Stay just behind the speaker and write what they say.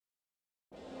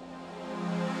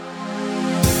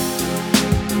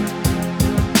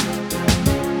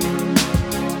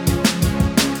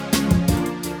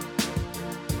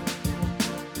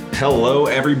Hello,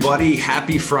 everybody.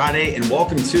 Happy Friday, and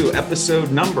welcome to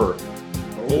episode number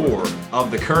 4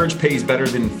 of the Courage Pays Better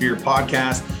Than Fear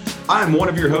podcast. I'm one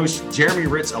of your hosts, Jeremy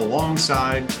Ritz,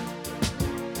 alongside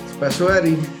Special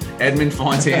Eddie, Edmund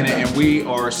Fontana, and we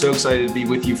are so excited to be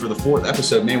with you for the 4th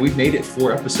episode. Man, we've made it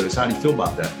 4 episodes. How do you feel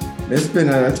about that? It's been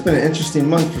an interesting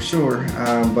month for sure,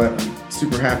 but I'm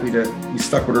super happy that we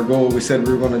stuck with our goal. We said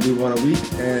we were going to do one a week,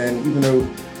 and even though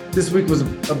this week was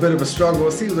a bit of a struggle,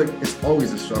 it seems like it's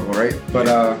always a struggle, right? But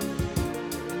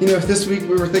if this week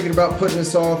we were thinking about putting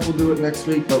this off, we'll do it next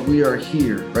week, but we are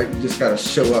here, right? You just got to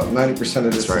show up. 90%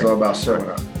 of this is all about showing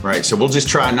up. Right. So we'll just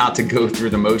try not to go through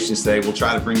the motions today. We'll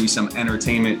try to bring you some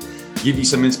entertainment, give you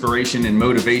some inspiration and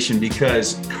motivation,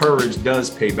 because courage does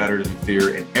pay better than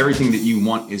fear, and everything that you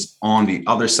want is on the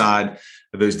other side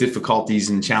of those difficulties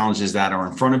and challenges that are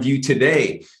in front of you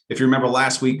today. If you remember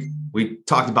last week, we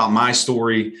talked about my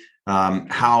story,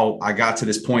 how I got to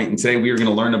this point, and today we are going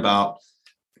to learn about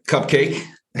Cupcake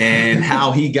and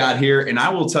how he got here. And I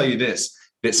will tell you this,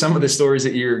 that some of the stories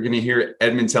that you're going to hear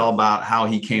Edmund tell about how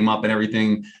he came up and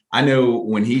everything, I know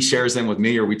when he shares them with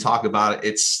me or we talk about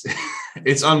it,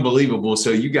 it's unbelievable.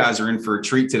 So you guys are in for a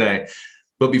treat today.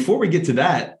 But before we get to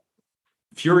that,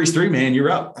 Furies 3, man, you're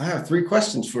up. I have 3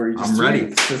 questions for you. I'm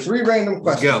ready. So 3 random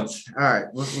questions. Let's go. All right.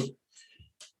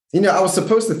 I was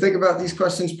supposed to think about these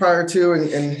questions prior to,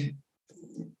 and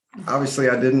obviously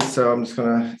I didn't. So I'm just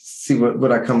going to see what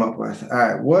I come up with. All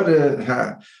right. What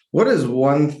is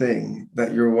one thing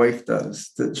that your wife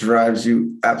does that drives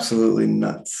you absolutely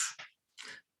nuts?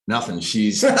 Nothing.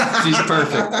 She's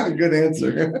perfect. Good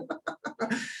answer.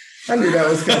 I knew that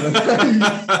was coming.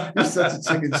 You're such a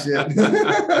chicken shit.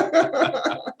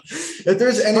 If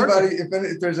there's anybody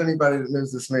that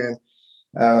knows this man,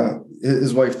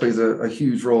 his wife plays a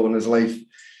huge role in his life,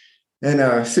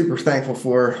 and super thankful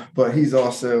for her. But he's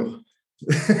also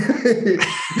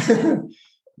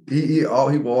he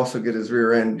will also get his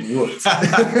rear end whooped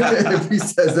if he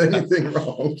says anything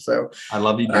wrong. So I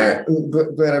love you,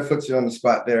 dude. Glad I put you on the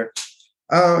spot there.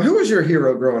 Who was your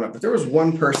hero growing up? If there was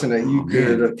one person that you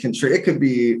could contribute, it could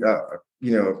be a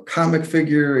comic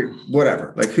figure,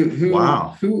 whatever. Like who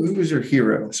was your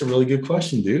hero? That's a really good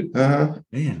question, dude.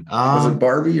 Man, was it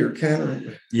Barbie or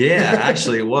Ken? Yeah,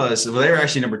 actually it was. Well, they were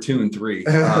actually number 2 and 3.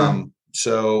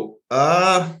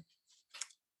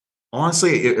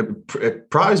 Honestly, it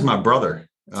probably was my brother.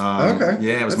 Okay.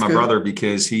 Yeah, it was my brother,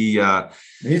 because he's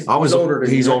older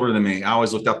than me. I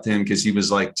always looked up to him because he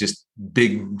was like just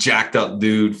big, jacked up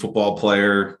dude, football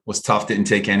player, was tough, didn't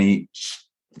take any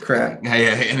crap. Yeah,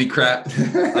 any crap. So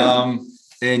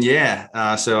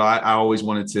I always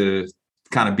wanted to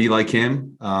kind of be like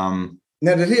him. Now,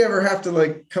 did he ever have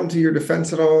to come to your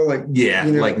defense at all? Like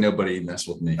nobody messed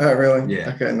with me. Oh, really?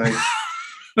 Yeah. Okay, nice.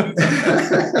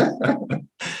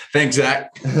 Thanks,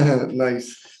 Zach.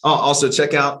 Nice. Also,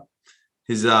 check out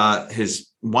his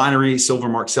winery, Silver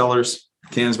Mark Cellars,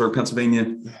 Canonsburg,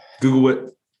 Pennsylvania. Google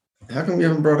it. How come you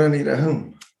haven't brought any to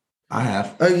home? I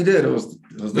have. Oh, you did. It was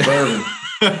the bourbon.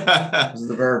 It was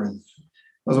the bourbon.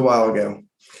 It was a while ago.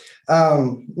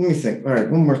 Let me think. All right,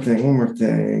 one more thing.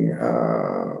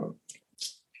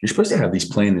 You're supposed to have these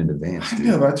planned in advance, dude. I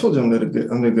know, but I told you I'm no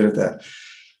good at that.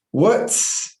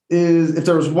 If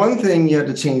there was one thing you had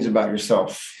to change about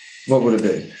yourself, what would it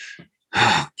be?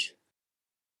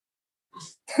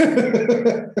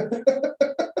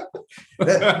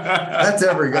 That's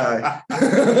every guy.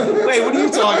 Wait, what are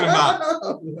you talking about?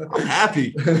 I'm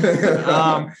happy.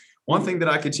 One thing that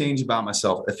I could change about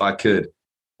myself, if I could.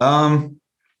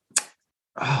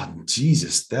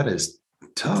 Jesus, that is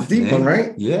tough. Deep man. one,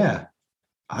 right? Yeah.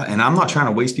 And I'm not trying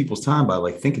to waste people's time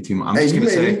by thinking too much. I'm just going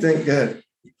to say, think good.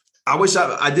 I wish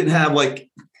I didn't have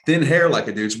thin hair like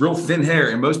I do. It's real thin hair.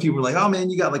 And most people are like, oh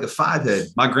man, you got like a 5 head.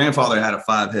 My grandfather had a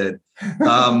 5 head.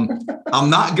 I'm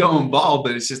not going bald,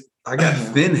 but it's just, I got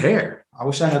thin hair. I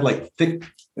wish I had thick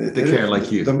hair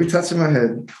like you. Don't be touching my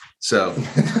head. So,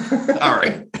 all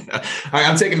right.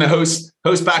 I'm taking the host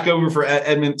back over for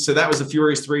Edmund. So that was the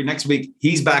Furies 3. Next week,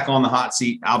 he's back on the hot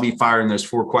seat. I'll be firing those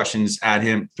 4 questions at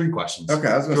him. 3 questions. Okay.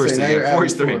 I was going to say,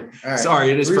 Furies 3. Right.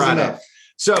 Sorry, it is Friday. Enough.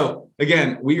 So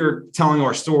again, we are telling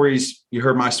our stories. You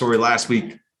heard my story last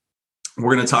week.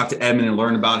 We're going to talk to Edmund and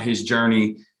learn about his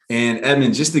journey. And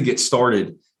Edmund, just to get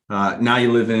started, now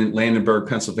you live in Landenberg,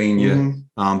 Pennsylvania,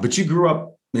 mm-hmm. But you grew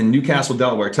up in Newcastle,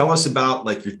 Delaware. Tell us about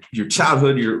your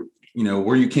childhood,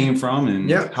 where you came from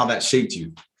and how that shaped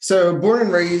you. So born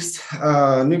and raised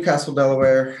Newcastle,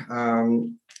 Delaware. I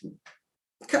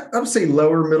would say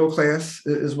lower middle class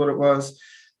is what it was.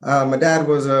 My dad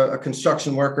was a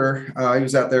construction worker. He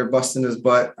was out there busting his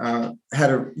butt,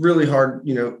 had a really hard,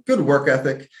 good work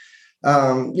ethic.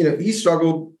 He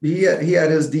struggled. He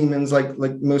had his demons like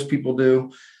most people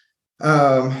do.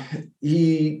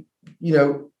 He,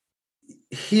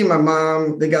 he and my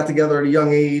mom, they got together at a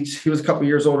young age. He was a couple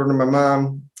years older than my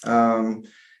mom. I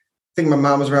think my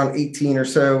mom was around 18 or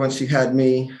so when she had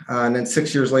me. And then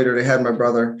 6 years later, they had my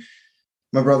brother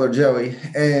Joey.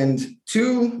 And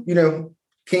two,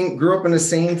 grew up in the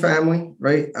same family,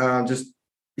 right? Just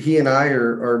he and I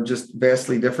are just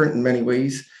vastly different in many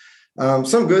ways.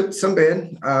 Some good, some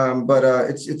bad. But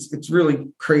it's really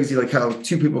crazy, like how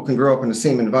two people can grow up in the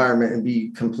same environment and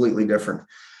be completely different.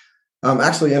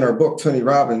 Actually, in our book, Tony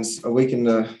Robbins, Awaken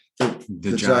the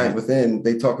Giant Within,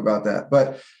 they talk about that.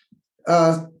 But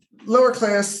lower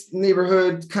class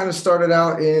neighborhood, kind of started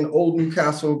out in Old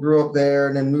Newcastle, grew up there,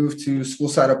 and then moved to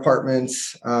Schoolside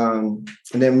Apartments, and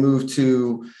then moved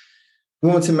to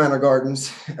Wilmington Manor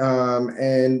Gardens,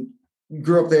 and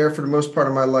grew up there for the most part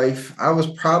of my life. I was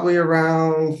probably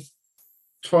around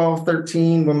 12,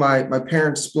 13 when my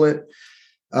parents split.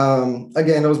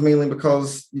 Again, it was mainly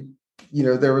because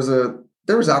there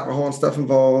was alcohol and stuff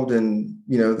involved, and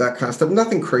that kind of stuff.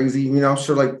 Nothing crazy, I'm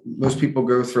sure like most people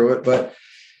go through it, but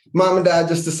mom and dad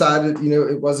just decided,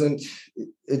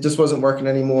 it just wasn't working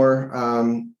anymore.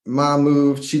 Mom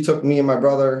moved. She took me and my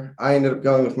brother. I ended up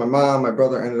going with my mom. My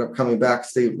brother ended up coming back to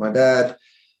stay with my dad.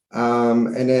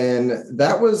 And then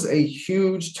that was a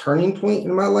huge turning point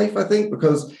in my life, I think,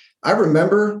 because I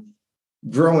remember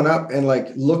growing up and like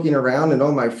looking around and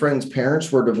all my friends'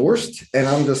 parents were divorced. And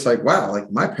I'm just like, wow, like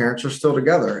my parents are still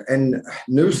together. And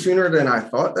no sooner than I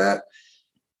thought that,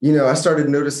 I started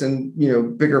noticing,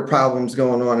 bigger problems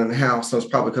going on in the house. So it's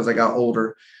probably because I got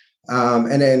older.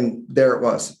 And then there it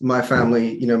was, my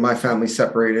family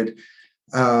separated.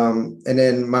 And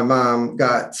then my mom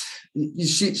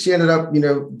she ended up,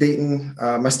 dating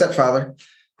my stepfather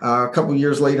a couple of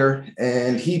years later.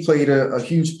 And he played a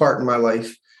huge part in my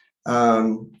life,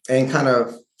 and kind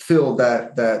of filled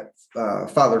that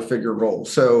father figure role.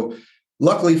 So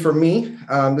luckily for me,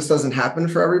 this doesn't happen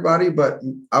for everybody, but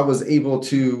I was able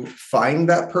to find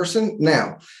that person.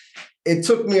 Now, it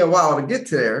took me a while to get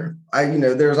there.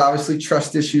 There's obviously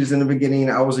trust issues in the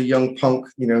beginning. I was a young punk,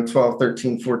 12,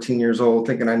 13, 14 years old,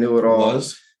 thinking I knew it all.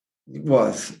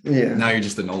 Was. Yeah. Now you're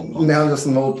just an old punk. Now I'm just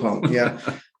an old punk. Yeah.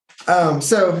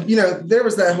 So, there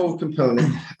was that whole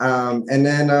component. And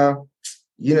then,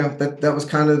 that was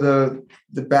kind of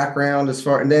the background as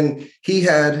far, and then he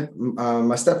had,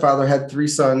 my stepfather had 3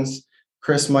 sons,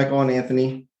 Chris, Michael, and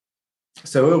Anthony.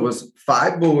 So it was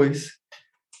 5 boys,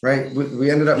 right?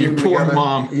 We ended up your poor together.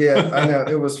 Mom. Yeah, I know.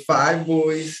 It was 5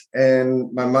 boys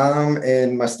and my mom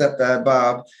and my stepdad,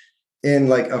 Bob, in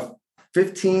like a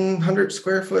 1,500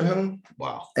 square foot home.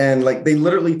 Wow. And like, they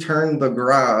literally turned the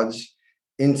garage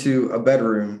into a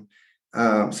bedroom.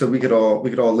 So we could all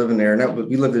live in there, and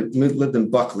we lived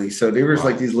in Buckley. So there was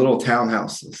like these little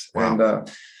townhouses. Wow. And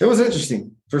it was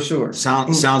interesting for sure.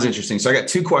 Sounds interesting. So I got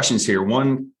 2 questions here.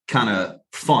 One kind of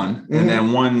fun, and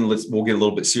then one we'll get a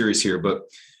little bit serious here. But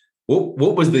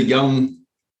what was the young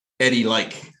Eddie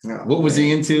like? What was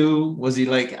he into? Was he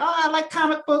like, I like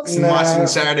comic books and watching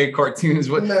Saturday cartoons?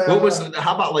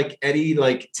 How about like Eddie,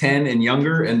 like 10 and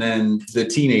younger, and then the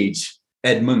teenage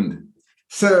Edmund?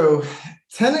 So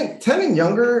 10 and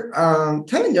younger, I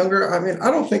mean,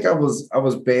 I don't think I was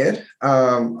bad.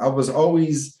 I was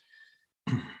always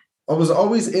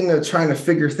into trying to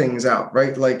figure things out,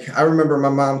 right? Like I remember my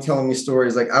mom telling me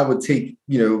stories, like I would take,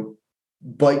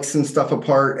 bikes and stuff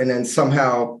apart and then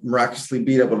somehow miraculously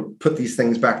be able to put these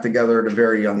things back together at a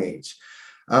very young age.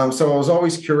 So I was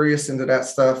always curious into that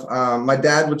stuff. My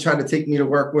dad would try to take me to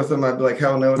work with him. I'd be like,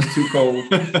 hell no, it's too cold.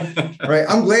 Right.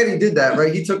 I'm glad he did that.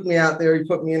 Right. He took me out there. He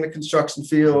put me in the construction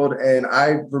field. And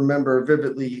I remember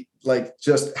vividly, like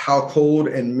just how cold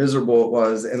and miserable it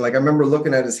was. And like, I remember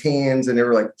looking at his hands and they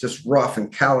were like just rough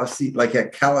and callous, like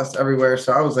had callus everywhere.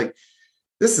 So I was like,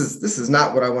 this is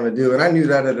not what I want to do. And I knew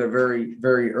that at a very,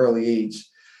 very early age.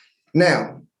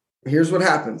 Now, here's what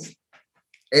happens.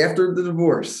 After the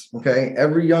divorce, okay,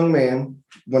 every young man,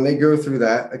 when they go through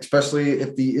that, especially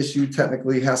if the issue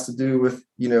technically has to do with,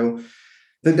 the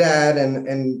dad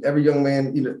and every young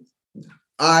man,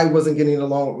 I wasn't getting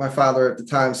along with my father at the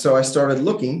time. So I started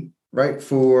looking, right,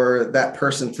 for that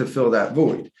person to fill that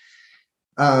void.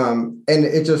 And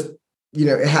it just,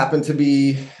 it happened to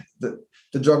be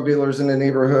the drug dealers in the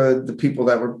neighborhood, the people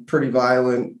that were pretty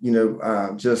violent, they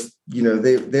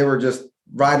were just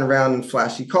riding around in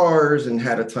flashy cars and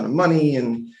had a ton of money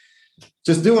and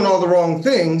just doing all the wrong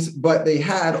things, but they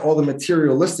had all the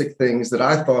materialistic things that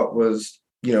I thought was,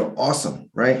 awesome.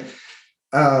 Right.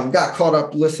 Got caught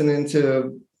up listening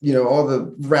to, all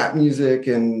the rap music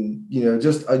and,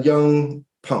 just a young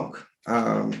punk.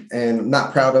 and I'm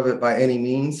not proud of it by any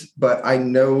means. But I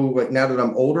know, like, now that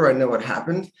I'm older, I know what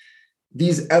happened.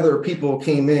 These other people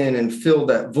came in and filled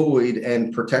that void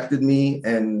and protected me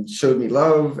and showed me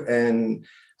love. And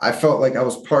I felt like I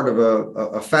was part of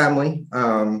a family.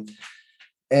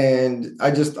 And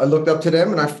I looked up to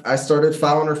them, and I started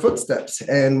following their footsteps.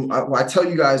 And I tell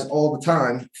you guys all the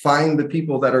time, find the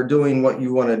people that are doing what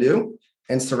you want to do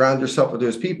and surround yourself with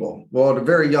those people. Well, at a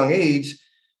very young age,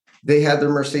 they had their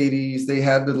Mercedes, they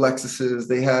had the Lexuses,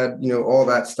 they had, all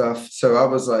that stuff. So I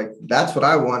was like, that's what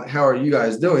I want. How are you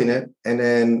guys doing it? And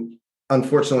then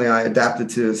unfortunately, I adapted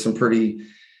to some pretty,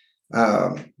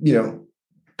 bad.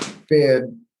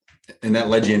 And that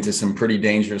led you into some pretty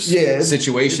dangerous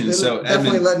situations. So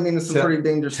definitely led me into some pretty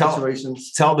dangerous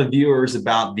situations. Tell the viewers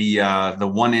about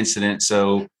the one incident.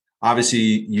 So obviously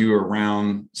you were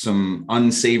around some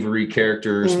unsavory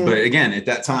characters, but again, at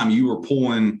that time you were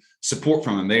pulling support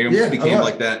from them. They almost became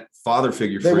like that father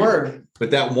figure. They were.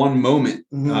 But that one moment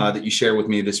that you shared with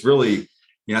me, this really,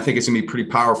 I think it's gonna be pretty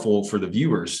powerful for the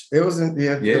viewers. It wasn't.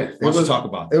 Yeah. Let's talk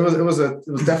about it. It was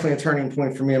definitely a turning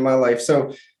point for me in my life.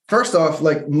 So first off,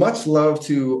 like, much love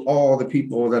to all the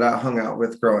people that I hung out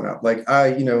with growing up. Like,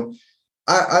 I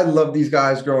love these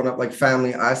guys growing up like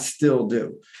family. I still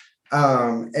do.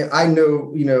 And I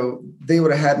know, they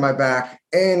would have had my back.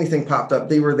 Anything popped up,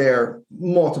 they were there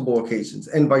multiple occasions,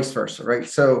 and vice versa. Right.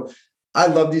 So I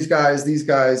love these guys. These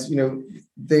guys,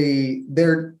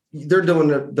 they're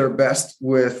doing their best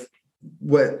with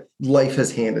what life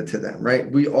has handed to them. Right.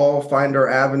 We all find our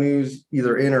avenues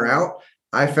either in or out.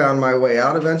 I found my way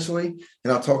out eventually,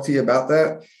 and I'll talk to you about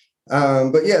that.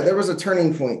 But yeah, there was a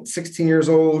turning point. 16 years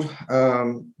old.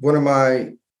 One of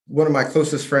my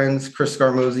closest friends, Chris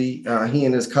Scarmosi, he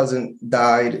and his cousin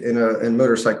died in a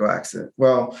motorcycle accident.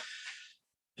 Well,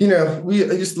 I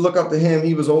used to look up to him.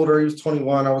 He was older. He was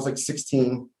 21. I was like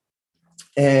 16.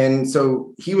 And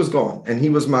so he was gone, and he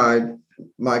was my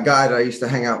guy that I used to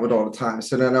hang out with all the time.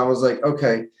 So then I was like,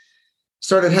 okay.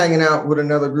 Started hanging out with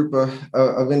another group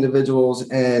of individuals,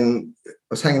 and I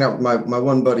was hanging out with my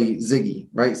one buddy, Ziggy,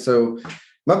 right? So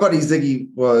my buddy Ziggy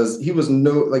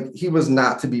he was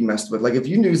not to be messed with. Like, if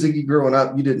you knew Ziggy growing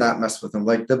up, you did not mess with him.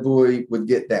 Like, the boy would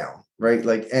get down, right?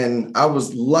 Like, and I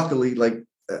was luckily, like,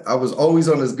 I was always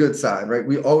on his good side, right?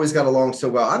 We always got along so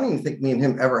well. I don't even think me and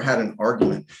him ever had an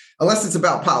argument, unless it's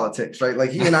about politics, right? Like,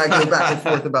 he and I go back and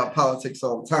forth about politics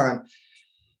all the time.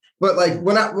 But like,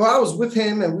 when I was with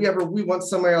him and we went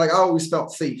somewhere, like, I always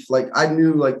felt safe. Like, I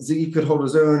knew, like, Ziggy could hold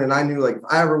his own, and I knew, like, if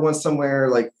I ever went somewhere,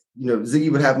 like,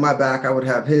 Ziggy would have my back, I would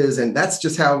have his, and that's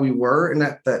just how we were in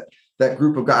that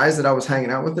group of guys that I was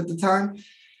hanging out with at the time.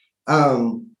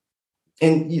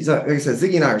 And he's, like I said,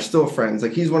 Ziggy and I are still friends.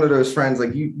 Like, he's one of those friends,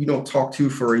 like, you don't talk to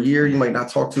for a year, you might not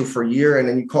talk to for a year, and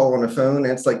then you call on the phone,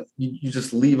 and it's like you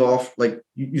just leave off, like,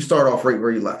 you start off right where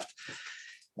you left.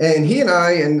 And he and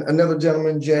I and another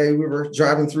gentleman, Jay, we were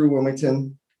driving through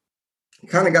Wilmington,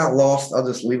 kind of got lost. I'll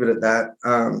just leave it at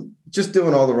that. Just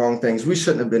doing all the wrong things. We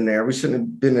shouldn't have been there. We shouldn't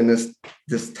have been in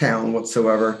this town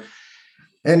whatsoever.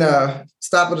 And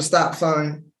stop at a stop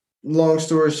sign. Long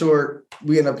story short,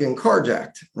 we end up getting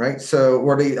carjacked, right?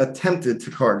 Or they attempted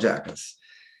to carjack us.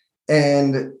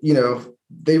 And,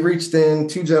 they reached in,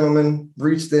 two gentlemen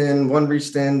reached in, one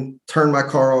reached in, turned my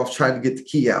car off, tried to get the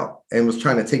key out, and was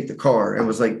trying to take the car, and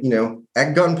was like,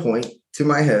 at gunpoint to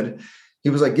my head. He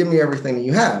was like, give me everything that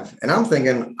you have. And I'm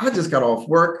thinking, I just got off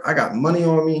work. I got money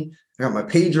on me. I got my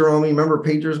pager on me. Remember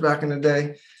pagers back in the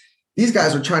day? These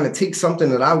guys are trying to take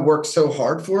something that I worked so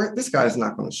hard for. This guy's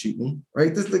not going to shoot me,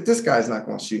 right? This guy's not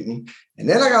going to shoot me. And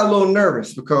then I got a little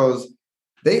nervous because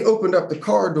they opened up the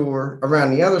car door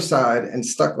around the other side and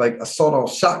stuck like a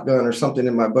sawed-off shotgun or something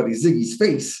in my buddy Ziggy's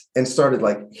face and started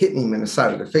like hitting him in the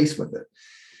side of the face with it.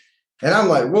 And I'm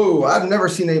like, whoa, I've never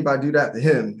seen anybody do that to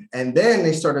him. And then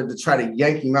they started to try to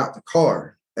yank him out the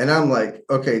car. And I'm like,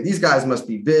 okay, these guys must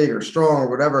be big or strong or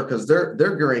whatever, because they're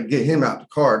going to get him out the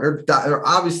car. They're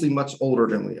obviously much older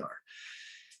than we are.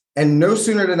 And no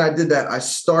sooner than I did that, I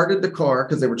started the car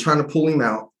because they were trying to pull him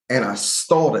out. And I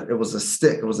stalled it. It was a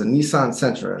stick. It was a Nissan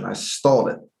Sentra, and I stalled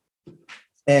it.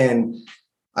 And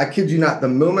I kid you not, the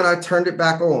moment I turned it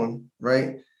back on,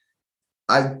 right,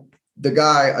 I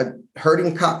heard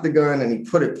him cock the gun, and he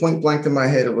put it point blank in my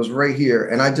head. It was right here.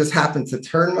 And I just happened to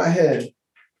turn my head,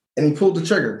 and he pulled the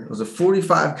trigger. It was a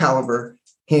 .45 caliber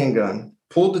handgun.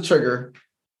 Pulled the trigger.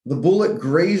 The bullet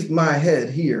grazed my head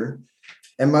here,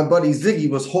 and my buddy Ziggy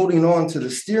was holding on to the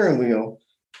steering wheel.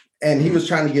 And he was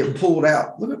trying to get pulled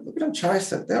out. Look at them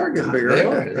triceps. They are getting bigger.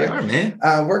 They are, man.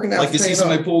 Working out. Like you see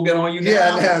somebody pull gun on you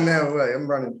now? Yeah, no way. I'm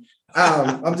running.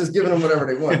 I'm just giving them whatever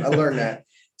they want. I learned that.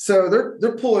 So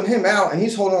they're pulling him out and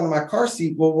he's holding on to my car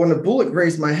seat. Well, when the bullet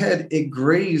grazed my head, it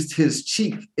grazed his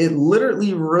cheek. It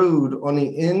literally rode on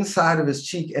the inside of his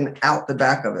cheek and out the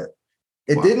back of it.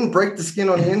 It didn't break the skin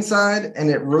on the inside,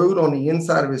 and it rode on the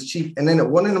inside of his cheek. And then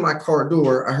it went into my car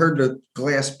door. I heard the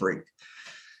glass break.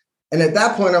 And at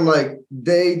that point, I'm like,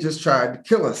 they just tried to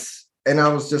kill us. And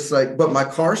I was just like, but my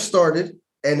car started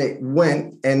and it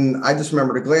went. And I just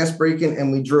remember the glass breaking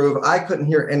and we drove. I couldn't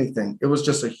hear anything. It was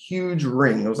just a huge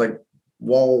ring. It was like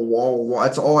wall, wall, wall.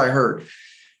 That's all I heard.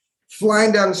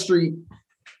 Flying down the street,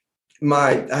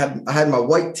 I had my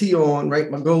white tee on,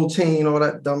 right? My gold chain, all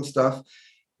that dumb stuff.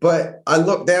 But I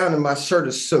look down and my shirt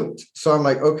is soaked. So I'm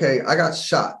like, okay, I got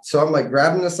shot. So I'm like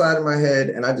grabbing the side of my head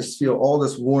and I just feel all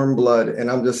this warm blood.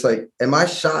 And I'm just like, am I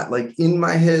shot like in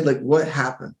my head? Like what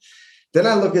happened? Then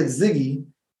I look at Ziggy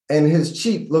and his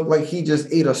cheek looked like he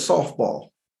just ate a softball,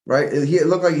 right? He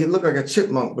looked like a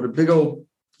chipmunk with a big old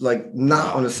like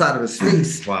knot on the side of his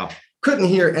face. Wow. Couldn't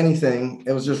hear anything.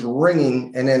 It was just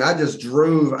ringing. And then I just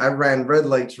drove. I ran red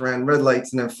lights.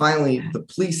 And then finally the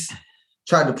police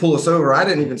tried to pull us over. I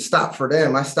didn't even stop for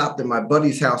them. I stopped at my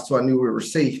buddy's house till I knew we were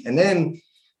safe. And then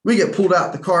we get pulled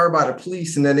out the car by the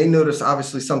police. And then they notice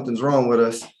obviously something's wrong with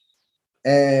us.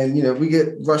 And, you know, we get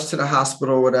rushed to the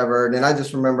hospital or whatever. And then I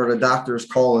just remember the doctors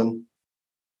calling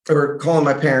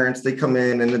my parents. They come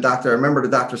in and I remember the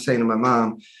doctor saying to my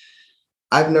mom,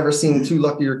 I've never seen two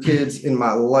luckier kids in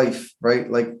my life, right?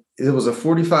 Like it was a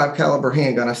 45 caliber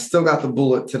handgun. I still got the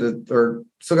bullet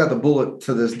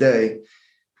to this day.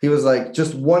 He was like,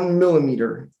 just 1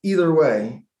 millimeter either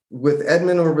way with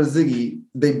Edmund or with Ziggy,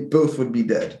 they both would be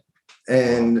dead.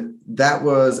 And that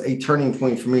was a turning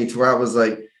point for me to where I was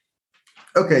like,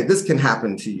 okay, this can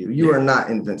happen to you. You are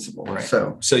not invincible. Right.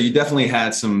 So you definitely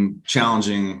had some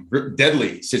challenging,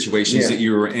 deadly situations that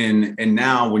you were in. And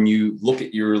now when you look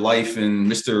at your life and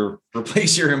Mr.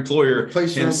 Replace Your Employer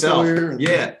himself,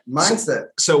 mindset.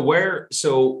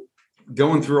 So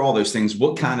going through all those things,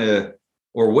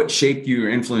 what shaped you or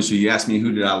influenced you? You asked me,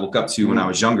 who did I look up to when I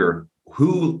was younger?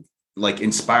 Who like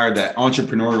inspired that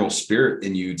entrepreneurial spirit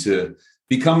in you to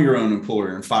become your own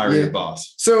employer and fire your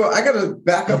boss? So I got to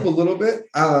back up a little bit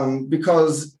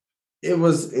because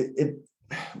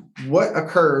what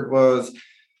occurred was,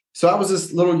 so I was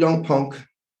this little young punk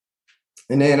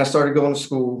and then I started going to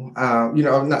school.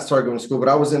 Not started going to school, but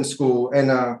I was in school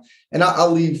and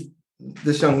I'll leave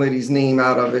this young lady's name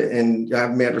out of it. And I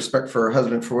have mad respect for her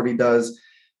husband for what he does.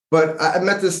 But I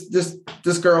met this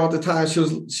girl at the time.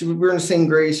 We were in the same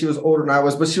grade. She was older than I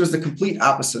was, but she was the complete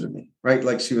opposite of me, right?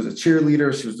 Like she was a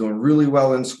cheerleader. She was doing really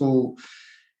well in school.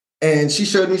 And she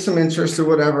showed me some interest or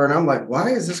whatever. And I'm like,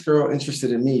 why is this girl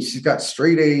interested in me? She's got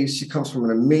straight A's. She comes from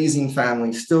an amazing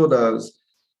family, still does.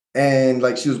 And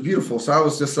like, she was beautiful. So I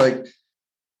was just like,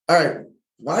 all right,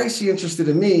 why is she interested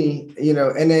in me? You know,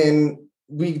 and then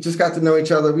we just got to know each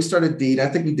other. We started dating. I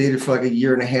think we dated for like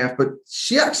 1.5 years, but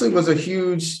she actually was a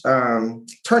huge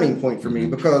turning point for me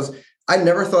because I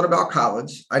never thought about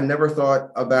college. I never thought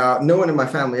about, no one in my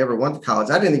family ever went to college.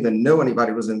 I didn't even know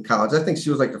anybody was in college. I think she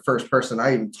was like the first person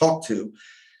I even talked to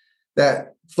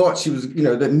that thought she was,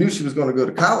 that knew she was going to go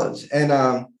to college. And,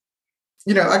 I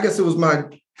guess it was my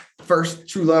first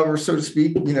true lover, so to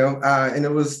speak, and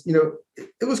it was,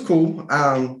 it was cool.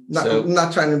 I'm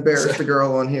not trying to embarrass the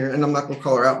girl on here, and I'm not going to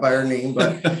call her out by her name,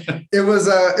 but it was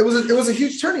a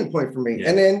huge turning point for me. Yeah.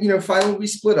 And then, finally we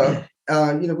split up. We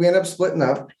ended up splitting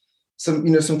up.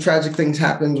 Some tragic things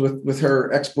happened with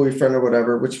her ex-boyfriend or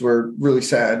whatever, which were really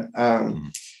sad.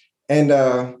 And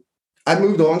I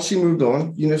moved on. She moved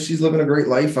on. She's living a great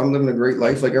life. I'm living a great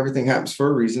life. Like everything happens for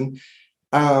a reason.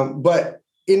 But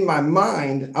in my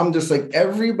mind, I'm just like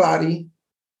everybody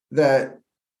that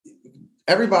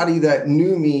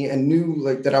knew me and knew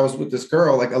like that I was with this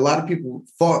girl, like a lot of people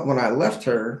thought when I left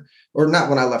her, or not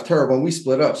when I left her, when we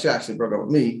split up, she actually broke up with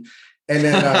me. And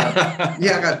then, I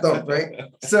got dumped, right?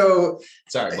 So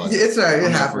sorry, buddy. It's all right.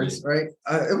 It happens, right?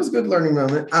 It was a good learning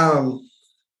moment.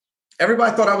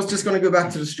 Everybody thought I was just going to go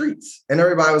back to the streets. And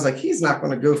everybody was like, he's not going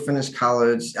to go finish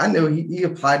college. I know he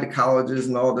applied to colleges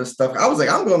and all this stuff. I was like,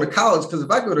 I'm going to college because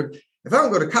if I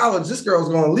don't go to college, this girl's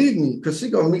going to leave me because she's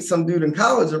going to meet some dude in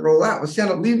college and roll out. But she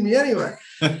ended up leaving me anyway.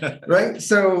 Right.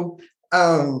 So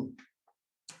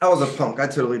I was a punk. I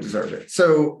totally deserved it.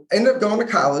 So ended up going to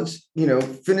college,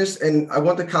 finished. And I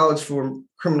went to college for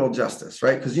criminal justice.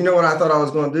 Right. Because you know what I thought I was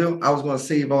going to do? I was going to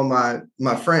save all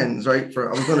my friends. Right. I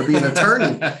was going to be an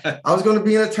attorney. I was going to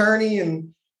be an attorney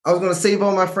and I was going to save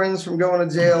all my friends from going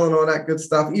to jail and all that good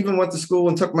stuff. Even went to school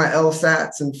and took my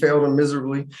LSATs and failed them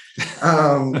miserably.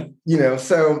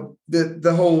 So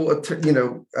the whole,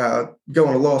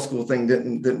 going to law school thing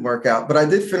didn't work out. But I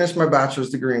did finish my bachelor's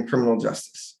degree in criminal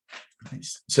justice.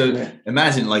 Nice. So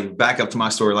imagine, like, back up to my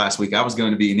story last week, I was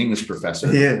going to be an English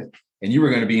professor. Yeah. And you were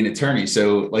going to be an attorney.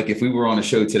 So, like, if we were on a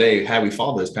show today, had we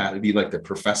followed this path, it'd be like the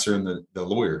professor and the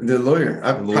lawyer. The lawyer.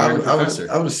 I would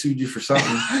have sued you for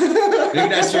something. Maybe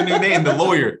that's your new name, the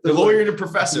lawyer. The lawyer and the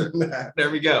professor. There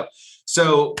we go.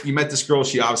 So you met this girl.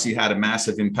 She obviously had a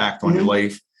massive impact on your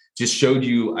life. Just showed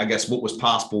you, I guess, what was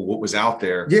possible, what was out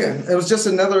there. Yeah, it was just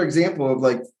another example of,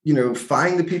 like,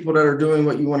 find the people that are doing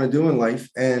what you want to do in life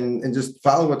and just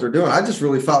follow what they're doing. I just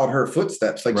really followed her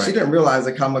footsteps. Like, she didn't realize,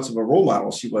 like, how much of a role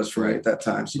model she was for me at that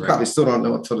time. She probably still don't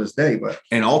know it till this day.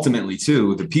 And ultimately,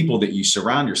 too, the people that you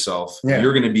surround yourself,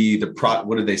 you're going to be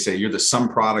what did they say? You're the sum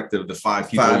product of the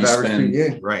 5 people you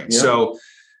spend. Right. Yeah. So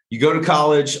you go to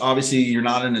college. Obviously, you're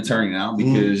not an attorney now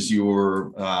because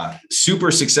you're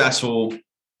super successful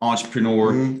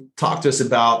entrepreneur. Talk to us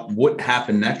about what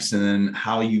happened next and then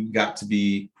how you got to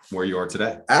be where you are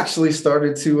today. Actually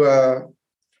started to,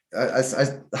 I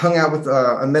hung out with,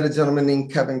 I met a gentleman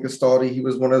named Kevin Gastaldi. He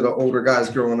was one of the older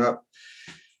guys growing up.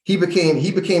 He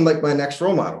became like my next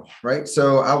role model, right?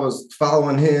 So I was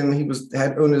following him. He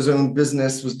had owned his own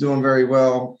business, was doing very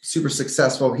well, super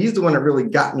successful. He's the one that really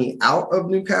got me out of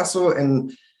Newcastle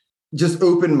and just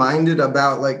open-minded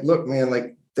about, like, look, man,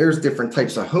 like, there's different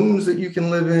types of homes that you can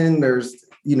live in. There's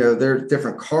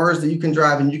different cars that you can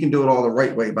drive, and you can do it all the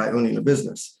right way by owning a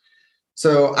business.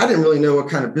 So I didn't really know what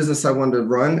kind of business I wanted to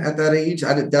run at that age.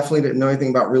 I definitely didn't know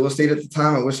anything about real estate at the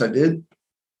time. I wish I did.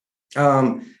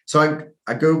 So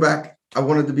I go back. I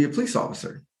wanted to be a police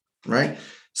officer, right?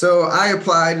 So I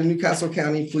applied to Newcastle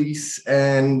County Police,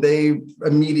 and they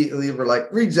immediately were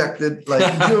like, rejected. Like,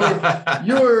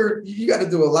 you got to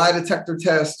do a lie detector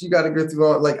test. You got to go through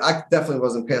all, like, I definitely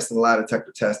wasn't passing the lie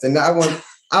detector test. And I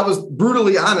was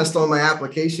brutally honest on my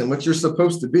application, which you're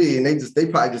supposed to be. And they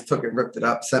probably just took it, ripped it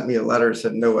up, sent me a letter,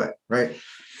 said, no way. Right.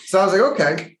 So I was like,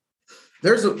 okay,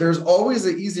 there's always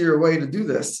an easier way to do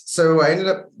this. So I ended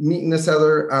up meeting this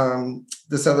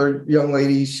other young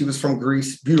lady. She was from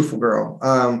Greece, beautiful girl.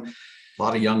 A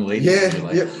lot of young ladies. Yeah.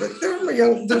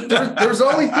 There's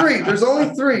only three. There's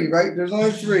only three, right? There's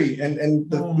only three.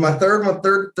 My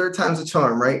third time's a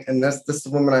charm, right? And that's the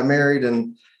woman I married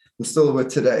and I'm still with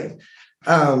today.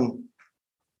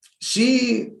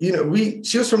 She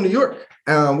was from New York,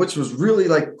 which was really,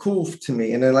 like, cool to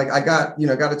me. And then, like, I got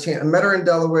a chance. I met her in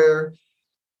Delaware.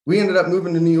 We ended up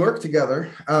moving to New York together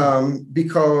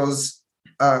because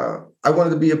I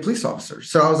wanted to be a police officer.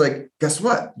 So I was like, guess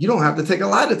what? You don't have to take a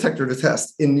lie detector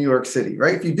test in New York City,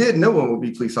 right? If you did, no one would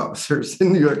be police officers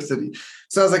in New York City.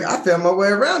 So I was like, I found my way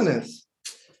around this.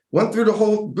 Went through the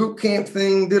whole boot camp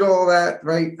thing, did all that,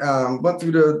 right? Went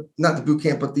through not the boot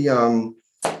camp, but the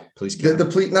police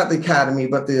academy. Not the academy,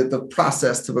 but the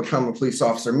process to become a police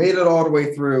officer. Made it all the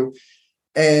way through.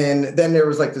 And then there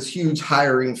was, like, this huge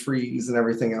hiring freeze and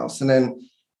everything else. And then,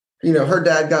 her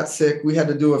dad got sick. We had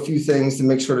to do a few things to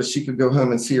make sure that she could go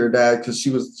home and see her dad because she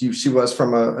was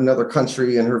from another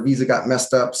country and her visa got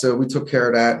messed up. So we took care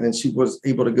of that. And then she was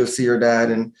able to go see her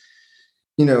dad and,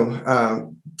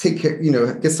 take care,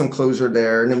 get some closure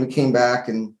there. And then we came back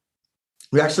and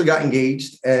we actually got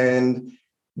engaged and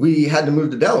we had to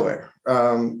move to Delaware.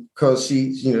 Because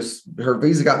her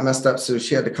visa got messed up, so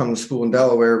she had to come to school in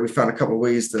Delaware. We found a couple of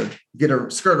ways to get her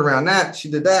skirt around that. She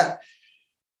did that,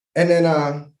 and then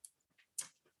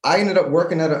I ended up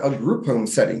working at a group home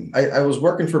setting. I was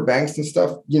working for banks and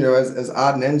stuff, as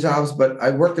odd and end jobs, but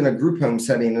I worked in a group home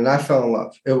setting, and I fell in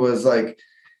love. It was like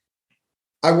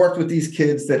I worked with these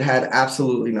kids that had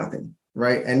absolutely nothing,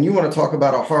 right? And you want to talk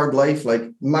about a hard life? Like,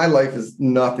 my life is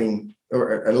nothing.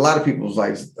 Or a lot of people's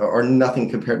lives are nothing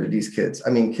compared to these kids. I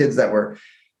mean, kids that were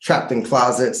trapped in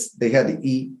closets. They had to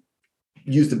eat,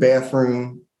 use the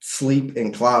bathroom, sleep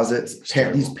in closets.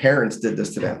 These parents did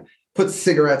this to them, put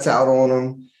cigarettes out on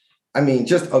them. I mean,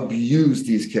 just abused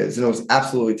these kids. And it was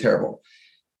absolutely terrible.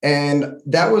 And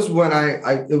that was when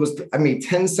I made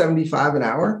 $10.75 an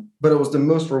hour, but it was the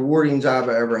most rewarding job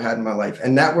I ever had in my life.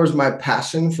 And that was my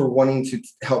passion for wanting to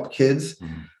help kids.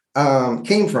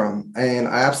 Came from, and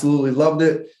I absolutely loved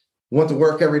it. Went to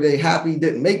work every day, happy,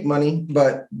 didn't make money,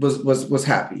 but was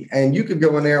happy. And you could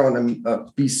go in there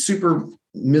and be super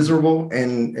miserable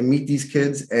and meet these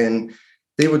kids, and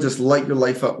they would just light your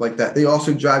life up like that. They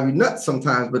also drive you nuts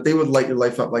sometimes, but they would light your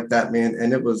life up like that, man.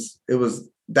 And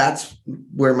that's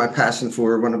where my passion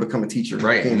for when I become a teacher.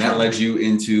 Right. And that led you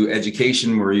into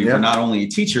education where you were not only a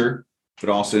teacher, but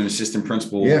also an assistant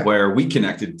principal Yeah. where we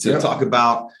connected to talk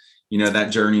about, that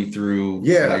journey through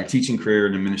your teaching career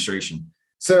and administration.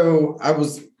 So I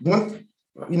was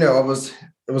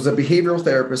it was a behavioral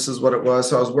therapist is what it was.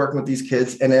 So I was working with these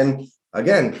kids, and then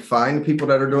again, find people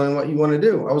that are doing what you want to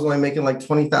do. I was only making like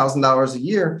 $20,000 a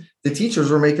year. The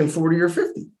teachers were making 40 or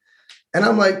 50. And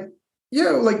I'm like,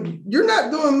 you're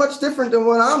not doing much different than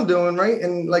what I'm doing, right?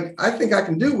 And like, I think I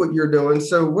can do what you're doing.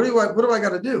 So what do I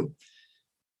got to do?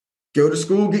 Go to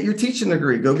school, get your teaching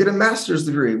degree, go get a master's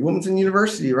degree, Wilmington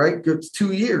University, right? Go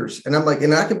 2 years. And I'm like,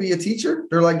 and I could be a teacher?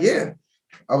 They're like, yeah.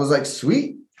 I was like,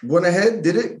 sweet. Went ahead,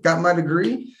 did it, got my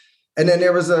degree. And then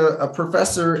there was a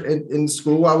professor in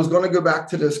school. I was going to go back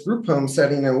to this group home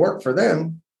setting and work for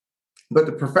them. But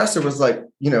the professor was like,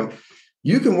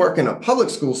 you can work in a public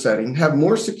school setting, have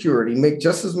more security, make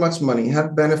just as much money,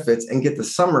 have benefits, and get the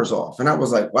summers off. And I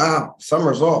was like, wow,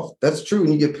 summers off. That's true.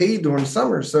 And you get paid during the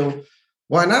summer. So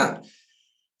why not?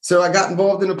 So I got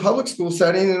involved in a public school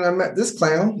setting, and I met this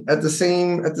clown at the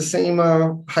same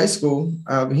high school,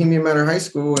 Bohemian Manor High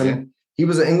School. And he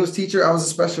was an English teacher. I was a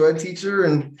special ed teacher.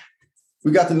 And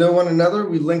we got to know one another.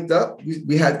 We linked up.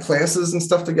 We had classes and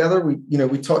stuff together.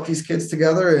 We taught these kids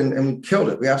together, and we killed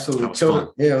it. We absolutely killed it.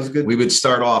 Yeah, it was good. We would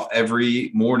start off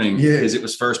every morning because it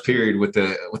was first period with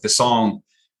the song.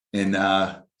 And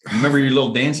remember your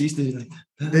little dance you used to do like that?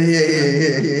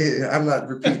 Yeah. I'm not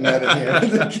repeating that in here.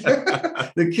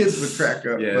 The kids would crack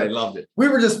up. Yeah, they loved it. We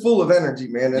were just full of energy,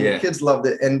 man. And the kids loved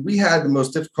it. And we had the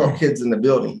most difficult kids in the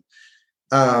building.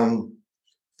 And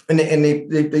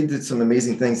they did some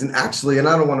amazing things. And actually, I'm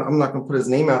not going to put his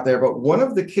name out there, but one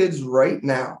of the kids right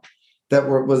now that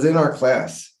was in our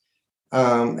class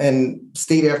and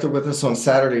stayed after with us on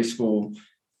Saturday school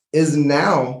is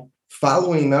now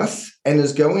following us and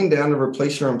is going down to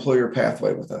replace your employer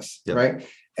pathway with us. Yep. Right.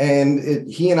 And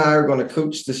he and I are going to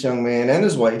coach this young man and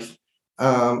his wife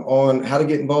on how to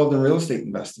get involved in real estate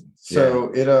investing.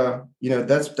 So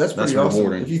that's pretty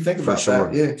awesome if you think about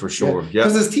that. Yeah, for sure. Yeah.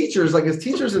 Because as teachers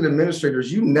and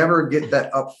administrators, you never get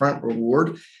that upfront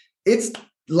reward. It's a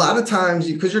lot of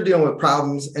times because you're dealing with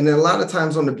problems, and then a lot of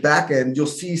times on the back end, you'll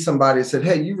see somebody that said,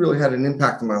 "Hey, you really had an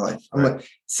impact on my life." I'm like,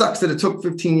 sucks that it took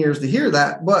 15 years to hear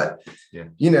that, but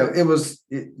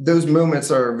those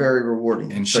moments are very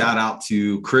rewarding. And shout out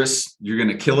to Chris, you're going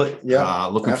to kill it. Yeah,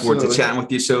 looking forward to chatting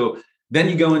with you. So. Then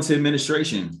you go into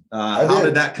administration. How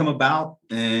did that come about?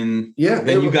 And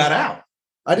then you got out.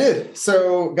 I did.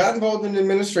 So got involved in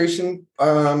administration.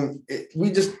 Randy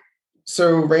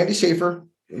Schaefer,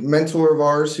 mentor of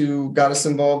ours who got us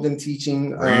involved in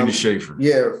teaching. Randy Schaefer.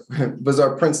 Yeah, was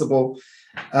our principal.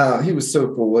 He was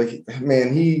so cool. Like,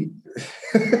 man, he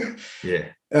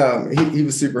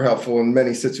was super helpful in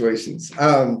many situations.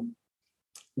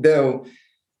 Though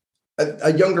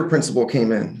a younger principal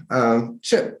came in,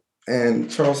 Chip. And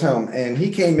Charles Helm, and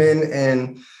he came in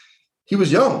and he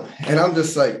was young. And I'm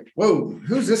just like, whoa,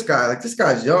 who's this guy? Like, this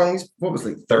guy's young. He's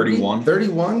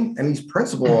 31, and he's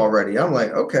principal already. I'm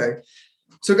like, okay.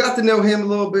 So got to know him a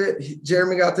little bit.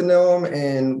 Jeremy got to know him,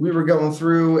 and we were going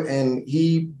through, and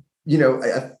he,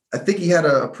 I think he had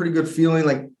a pretty good feeling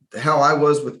like how I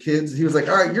was with kids. He was like,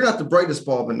 all right, you're not the brightest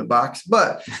bulb in the box,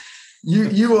 but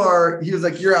you are, he was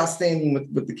like, you're outstanding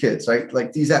with the kids, right?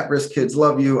 Like, these at-risk kids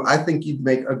love you. I think you'd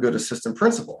make a good assistant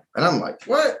principal. And I'm like,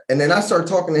 what? And then I started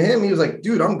talking to him. He was like,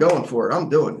 dude, I'm going for it. I'm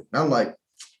doing it. And I'm like,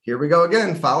 here we go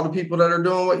again. Follow the people that are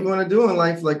doing what you want to do in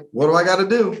life. Like, what do I got to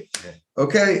do? Yeah.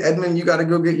 Okay, Edmund, you got to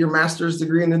go get your master's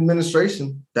degree in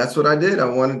administration. That's what I did.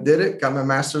 Did it, got my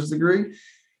master's degree.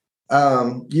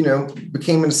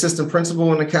 Became an assistant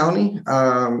principal in the county,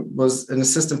 was an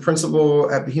assistant principal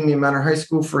at Bohemian Manor High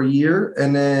School for a year.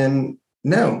 And then,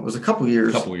 it was a couple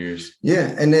years.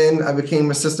 Yeah. And then I became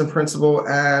assistant principal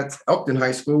at Elkton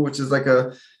High School, which is like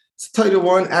it's Title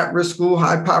I at-risk school,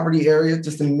 high poverty area,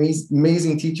 just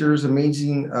amazing teachers,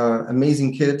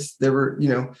 amazing kids. There were,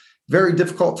 very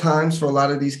difficult times for a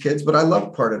lot of these kids, but I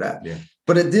loved part of that. Yeah.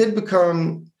 But it did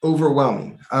become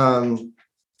overwhelming.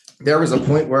 There was a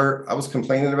point where I was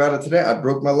complaining about it today. I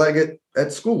broke my leg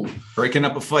at school. Breaking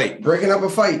up a fight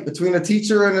between a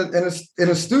teacher and a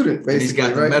student, basically. And he's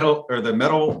got the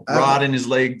metal rod in his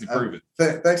leg to prove it.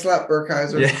 Thanks a lot,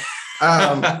 Burkheiser.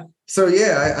 Yeah. So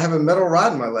I have a metal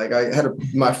rod in my leg. I had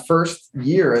my first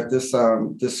year at this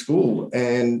school,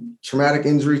 and traumatic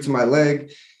injury to my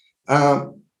leg.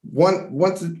 Went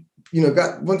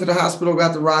to the hospital,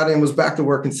 got the rod in, was back to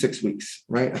work in 6 weeks.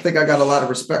 Right. I think I got a lot of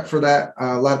respect for that.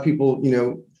 A lot of people,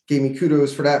 gave me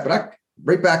kudos for that, but I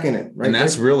right back in it. Right. And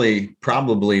that's really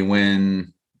probably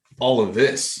when all of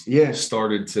this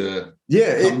started to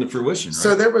come to fruition. Right?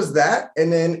 So there was that.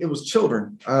 And then it was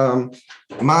children.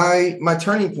 My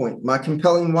turning point, my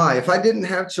compelling why. If I didn't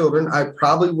have children, I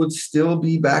probably would still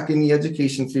be back in the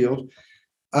education field.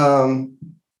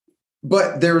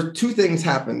 But there were two things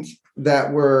happened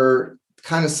that were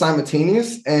kind of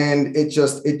simultaneous, and it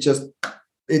just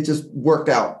worked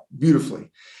out beautifully.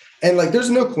 And like, there's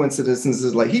no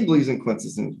coincidences. Like, he believes in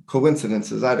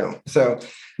coincidences. I don't. So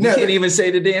no, you can't even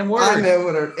say the damn word. I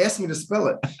know, but ask me to spell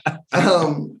it.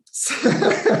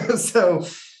 So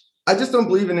I just don't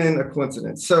believe in a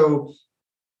coincidence. So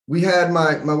we had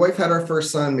my wife had our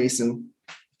first son, Mason.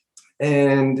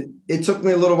 And it took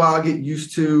me a little while to get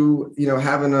used to,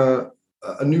 having a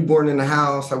newborn in the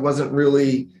house. I wasn't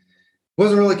really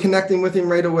connecting with him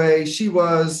right away. I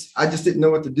just didn't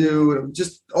know what to do.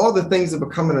 Just all the things of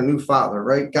becoming a new father,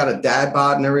 right? Got a dad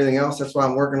bod and everything else. That's why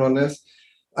I'm working on this.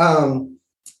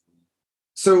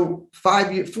 So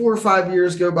 4 or 5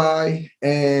 years go by,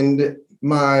 and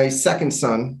my second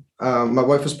son, my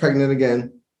wife was pregnant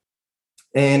again.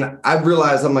 And I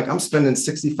realized I'm spending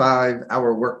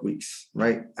 65-hour work weeks,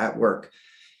 right, at work,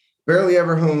 barely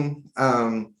ever home.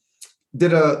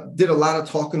 Did a lot of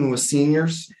talking with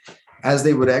seniors as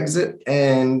they would exit,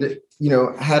 and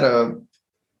had a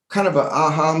kind of an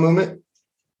aha moment.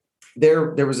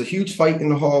 There was a huge fight in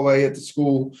the hallway at the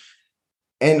school,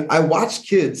 and I watched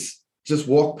kids just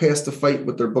walk past the fight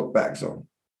with their book bags on.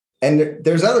 And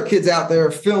there's other kids out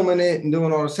there filming it and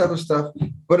doing all this other stuff,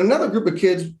 but another group of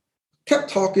kids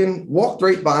kept talking, walked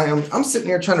right by them. I'm sitting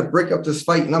there trying to break up this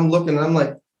fight, and I'm looking, and I'm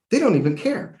like, they don't even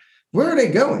care. Where are they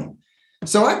going?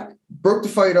 So I broke the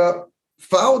fight up,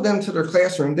 followed them to their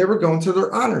classroom. They were going to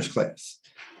their honors class.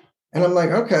 And I'm like,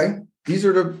 okay, these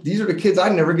are the kids I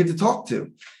never get to talk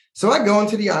to. So I go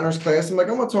into the honors class. I'm like,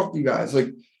 I'm going to talk to you guys. Like,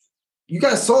 you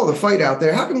guys saw the fight out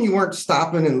there. How come you weren't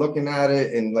stopping and looking at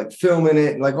it and like filming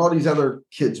it? Like all these other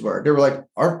kids were. They were like,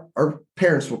 our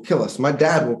parents will kill us. My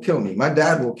dad will kill me. My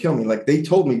dad will kill me. Like, they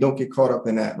told me, don't get caught up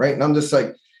in that. Right. And I'm just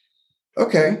like,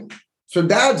 okay, so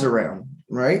dad's around,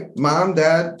 right? Mom,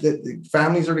 dad, the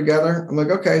families are together. I'm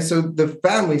like, okay, so the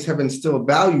families have instilled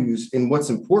values in what's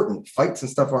important. Fights and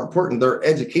stuff are important. Their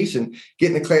education,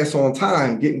 getting to class on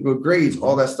time, getting good grades,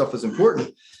 all that stuff is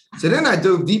important. So then I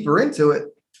dove deeper into it.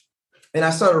 And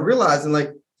I started realizing,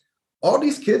 like, all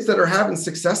these kids that are having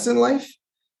success in life,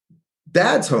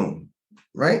 dad's home,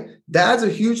 right? Dad's a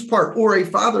huge part, or a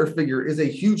father figure is a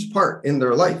huge part in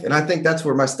their life. And I think that's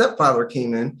where my stepfather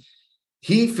came in.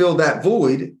 He filled that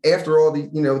void after all the,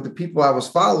 the people I was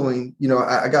following,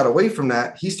 I got away from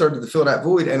that. He started to fill that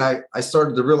void. And I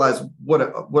started to realize what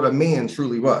a man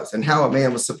truly was, and how a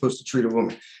man was supposed to treat a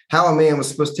woman, how a man was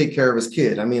supposed to take care of his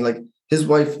kid. I mean, like, his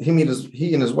wife,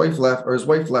 he and his wife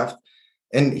left.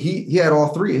 And he had all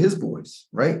three of his boys,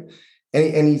 right?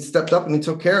 And he stepped up and he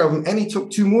took care of them, and he took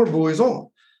 2 more boys on.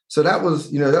 So that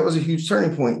was a huge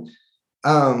turning point.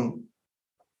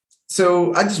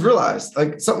 So I just realized,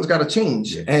 like, something's got to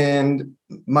change. Yeah. And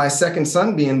my second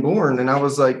son being born, and I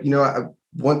was like, I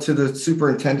went to the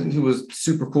superintendent, who was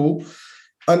super cool,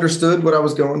 understood what I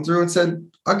was going through, and said,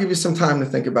 I'll give you some time to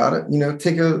think about it.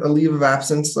 Take a leave of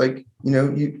absence. Like,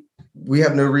 we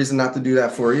have no reason not to do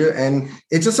that for you. And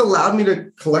it just allowed me to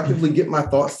collectively get my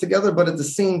thoughts together. But at the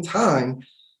same time,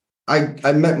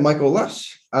 I met Michael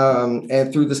Lush,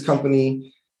 and through this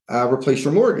company, Replace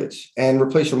Your Mortgage. And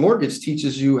Replace Your Mortgage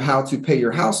teaches you how to pay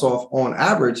your house off on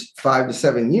average 5 to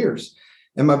 7 years.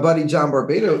 And my buddy John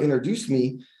Barbado introduced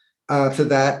me to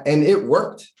that, and it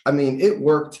worked. I mean, it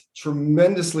worked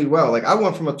tremendously well. Like, I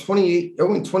went from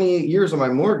 28 years on my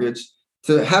mortgage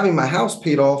to having my house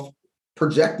paid off,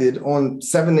 projected on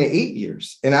 7 to 8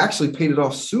 years, and I actually paid it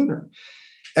off sooner.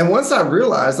 And once I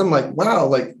realized, I'm like, wow,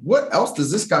 like, what else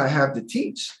does this guy have to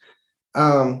teach?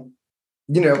 It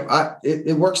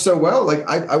worked so well. Like,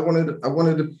 I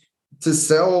wanted to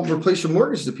sell Replace Your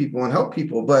Mortgage to people and help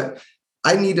people, but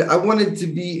I wanted to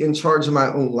be in charge of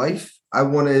my own life. I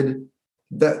wanted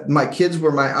that my kids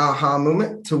were my aha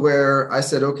moment, to where I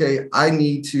said, okay, I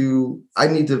need to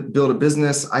build a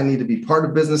business. I need to be part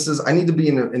of businesses. I need to be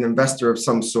an investor of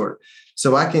some sort,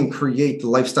 so I can create the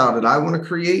lifestyle that I want to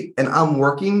create. And I'm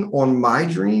working on my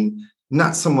dream,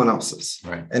 not someone else's.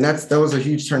 Right. And that was a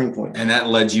huge turning point. And that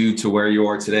led you to where you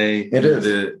are today. It is.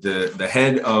 The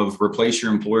head of Replace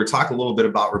Your Employer. Talk a little bit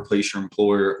about Replace Your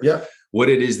Employer. Yeah. What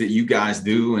it is that you guys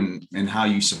do, and how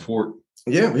you support.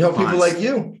 Yeah, we help people like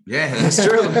you. Yeah, that's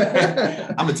true.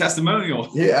 I'm a testimonial.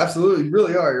 Yeah, absolutely. You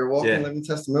really are. You're a walking living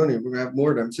testimonial. We're gonna have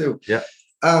more of them too. Yeah.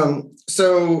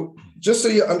 So just so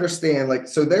you understand, like,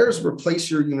 so there's Replace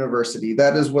Your University.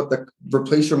 That is what the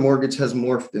Replace Your Mortgage has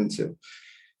morphed into.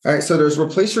 All right. So there's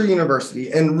Replace Your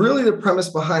University. And really the premise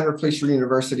behind Replace Your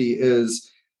University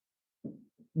is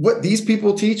what these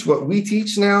people teach, what we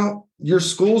teach now. Your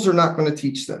schools are not going to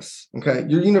teach this. Okay.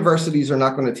 Your universities are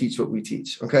not going to teach what we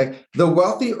teach. Okay. The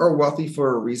wealthy are wealthy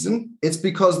for a reason. It's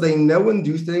because they know and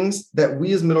do things that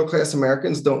we as middle-class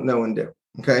Americans don't know and do.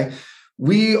 Okay.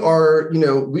 We are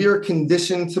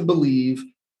conditioned to believe,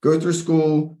 go through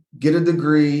school, get a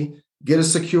degree, get a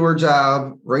secure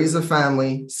job, raise a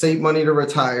family, save money to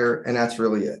retire. And that's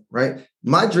really it. Right.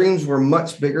 My dreams were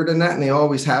much bigger than that. And they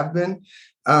always have been.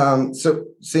 So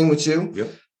same with you.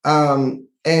 Yep.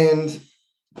 And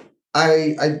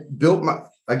I built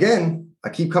I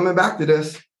keep coming back to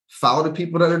this, follow the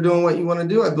people that are doing what you want to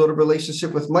do. I built a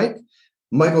relationship with Mike.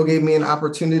 Michael gave me an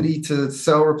opportunity to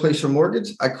sell Replace Your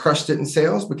Mortgage. I crushed it in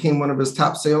sales, became one of his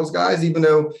top sales guys, even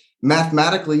though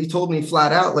mathematically he told me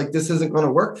flat out, like, this isn't going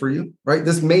to work for you, right?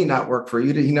 This may not work for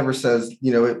you. He never says,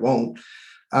 it won't.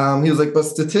 He was like, but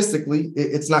statistically,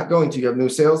 it's not going to. You have no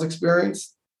sales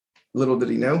experience. Little did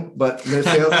he know, but no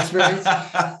sales experience.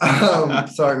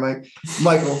 Sorry,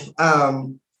 Michael.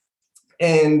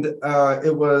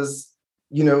 It was,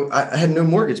 I had no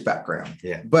mortgage background,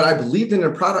 but I believed in the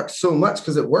product so much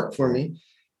because it worked for me.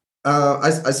 I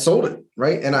sold it,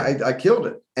 right? And I killed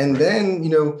it. And then,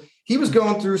 he was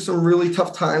going through some really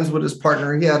tough times with his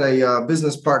partner. He had a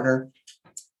business partner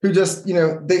who just,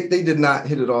 they did not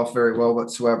hit it off very well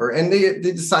whatsoever. And they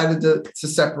decided to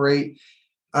separate.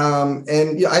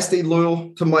 I stayed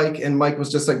loyal to Mike, and Mike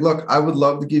was just like, look, I would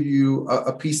love to give you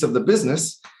a piece of the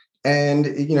business. And,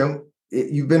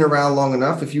 you've been around long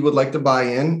enough. If you would like to buy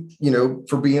in,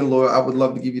 for being loyal, I would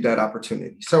love to give you that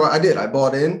opportunity. So I did. I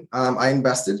bought in, I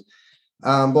invested,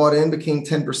 bought in, became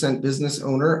 10% business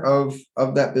owner of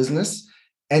that business.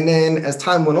 And then as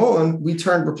time went on, we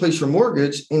turned Replace Your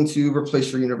Mortgage into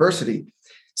Replace Your University.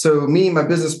 So me and my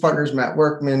business partners, Matt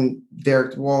Workman,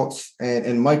 Derek Waltz,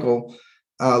 and Michael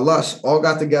Lush, all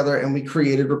got together and we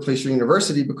created Replace Your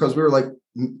University because we were like,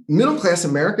 middle-class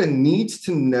America needs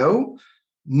to know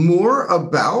more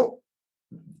about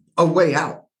a way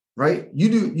out, right? You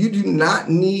do not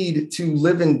need to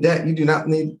live in debt. You do not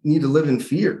need to live in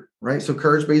fear, right? So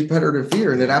courage pays better than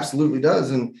fear, and it absolutely does.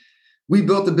 And we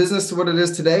built the business to what it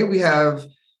is today. We have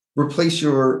Replace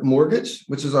Your Mortgage,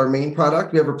 which is our main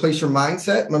product. We have Replace Your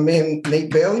Mindset. My man, Nate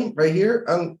Bailey, right here,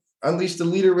 Unleash the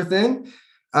Leader Within.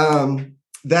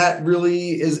 That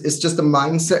really is just a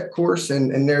mindset course.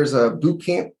 And there's a boot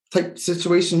camp type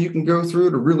situation you can go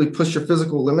through to really push your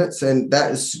physical limits. And that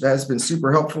has been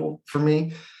super helpful for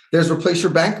me. There's Replace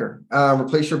Your Banker.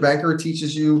 Replace Your Banker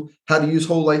teaches you how to use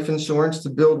whole life insurance to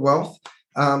build wealth,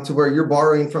 to where you're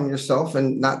borrowing from yourself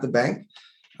and not the bank.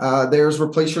 There's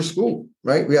Replace Your School,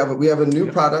 right? We have a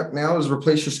new product now is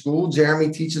Replace Your School.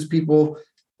 Jeremy teaches people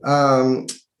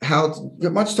how to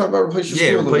get much talk about Replace Your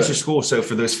School. Yeah, Replace Your School. So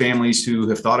for those families who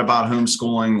have thought about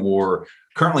homeschooling or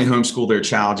currently homeschool their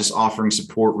child, just offering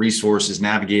support, resources,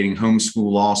 navigating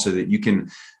homeschool law so that you can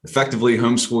effectively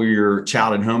homeschool your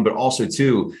child at home, but also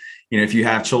too, if you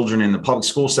have children in the public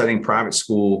school setting, private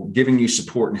school, giving you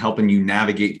support and helping you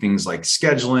navigate things like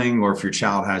scheduling, or if your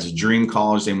child has a dream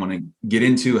college they want to get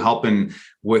into, helping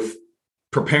with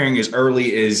preparing as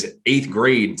early as 8th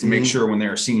grade to make sure when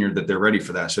they're a senior that they're ready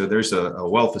for that. So there's a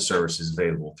wealth of services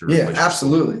available through. Yeah,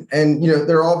 absolutely. And,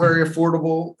 they're all very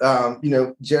affordable.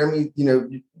 Jeremy,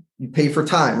 you pay for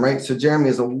time, right? So Jeremy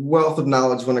has a wealth of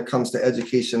knowledge when it comes to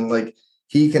education. Like,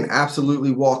 he can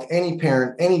absolutely walk any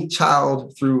parent, any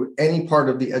child through any part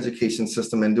of the education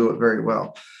system and do it very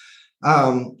well.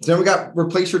 Then we got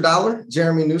Replace Your Dollar,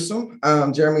 Jeremy Newsom.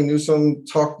 Jeremy Newsom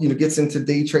gets into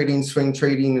day trading, swing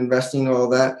trading, investing, all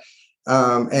that.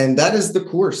 And that is the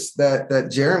course that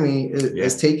Jeremy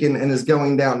is taken and is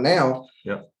going down now.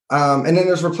 Yeah. And then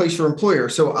there's Replace Your Employer.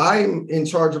 So I'm in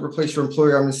charge of Replace Your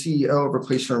Employer. I'm the CEO of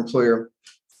Replace Your Employer.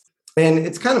 And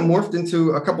it's kind of morphed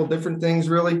into a couple different things,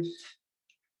 really.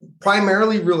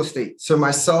 Primarily real estate. So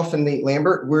myself and Nate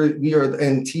Lambert,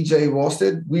 and TJ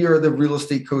Walsted, we are the real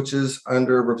estate coaches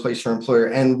under Replace Your Employer.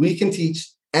 And we can teach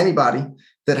anybody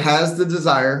that has the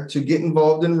desire to get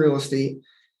involved in real estate.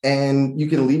 And you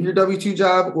can leave your W-2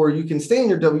 job, or you can stay in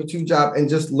your W-2 job and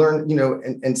just learn,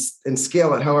 and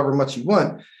scale it however much you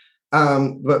want.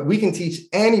 But we can teach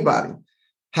anybody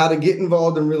how to get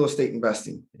involved in real estate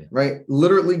investing, right?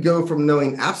 Literally go from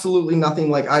knowing absolutely nothing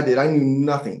like I did. I knew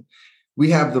nothing. We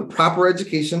have the proper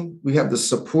education, we have the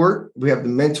support, we have the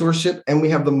mentorship, and we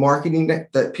have the marketing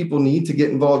that people need to get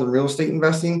involved in real estate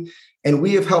investing. And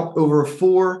we have helped over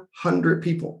 400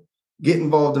 people get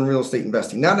involved in real estate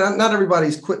investing. Now, not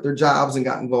everybody's quit their jobs and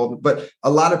got involved, but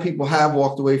a lot of people have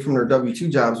walked away from their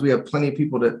W-2 jobs. We have plenty of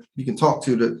people that you can talk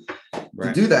to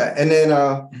to do that. And then,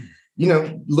 a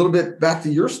little bit back to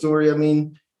your story. I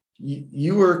mean,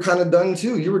 you were kind of done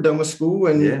too. You were done with school,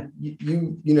 and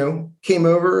you came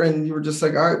over and you were just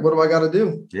like, all right, what do I got to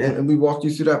do? Yeah. And we walked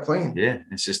you through that plan. Yeah.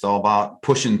 It's just all about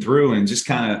pushing through and just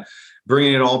kind of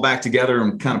bringing it all back together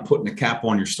and kind of putting a cap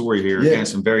on your story here. Again,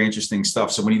 some very interesting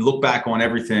stuff. So when you look back on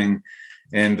everything,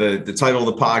 and the title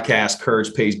of the podcast,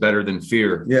 Courage Pays Better Than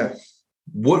Fear. Yeah.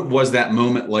 What was that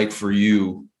moment like for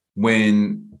you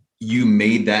when you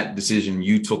made that decision?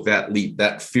 You took that leap,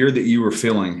 that fear that you were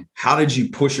feeling. How did you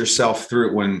push yourself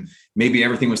through it when maybe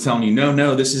everything was telling you,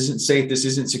 no, this isn't safe, this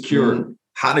isn't secure? Mm-hmm.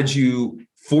 How did you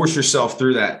force yourself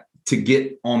through that to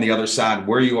get on the other side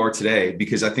where you are today?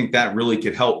 Because I think that really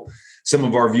could help some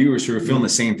of our viewers who are feeling the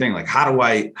same thing. Like, how do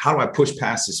I push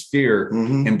past this fear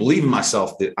and believe in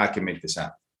myself that I can make this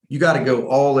happen? You got to go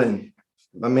all in.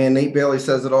 My man, Nate Bailey,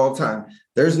 says it all the time.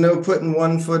 There's no putting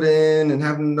one foot in and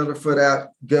having another foot out.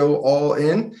 Go all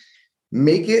in.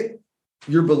 Make it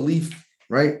your belief,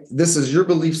 right? This is your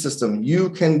belief system. You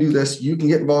can do this. You can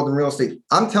get involved in real estate.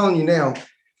 I'm telling you now,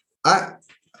 I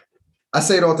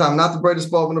say it all the time, not the brightest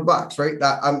bulb in the box, right?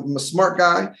 I'm a smart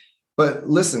guy, but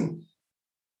listen,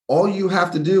 all you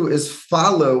have to do is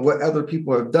follow what other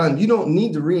people have done. You don't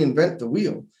need to reinvent the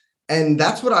wheel. And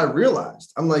that's what I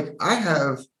realized. I'm like, I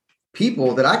have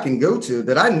people that I can go to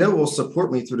that I know will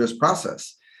support me through this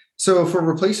process. So for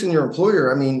replacing your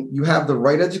employer, I mean, you have the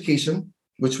right education,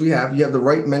 which we have. You have the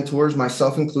right mentors,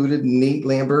 myself included, Nate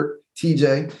Lambert,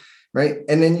 TJ, right?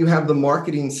 And then you have the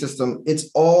marketing system. It's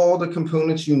all the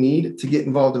components you need to get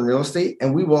involved in real estate.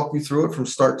 And we walk you through it from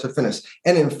start to finish.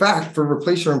 And in fact, for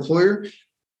Replace Your Employer,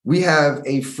 we have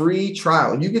a free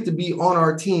trial. You get to be on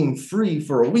our team free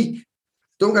for a week.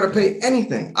 Don't got to pay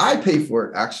anything. I pay for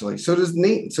it, actually. So does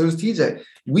Nate. So does TJ.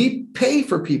 We pay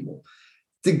for people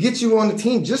to get you on the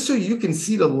team just so you can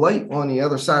see the light on the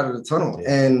other side of the tunnel.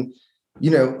 And,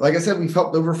 like I said, we've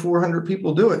helped over 400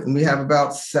 people do it. And we have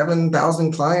about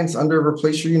 7,000 clients under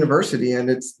Replace Your University. And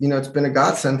it's been a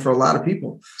godsend for a lot of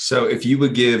people. So if you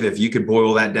could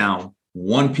boil that down,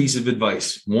 one piece of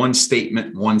advice, one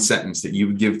statement, one sentence that you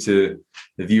would give to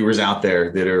the viewers out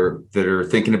there that are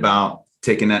thinking about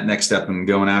taking that next step and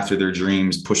going after their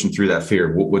dreams, pushing through that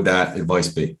fear, what would that advice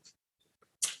be?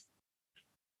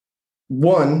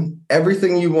 One,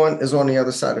 everything you want is on the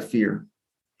other side of fear,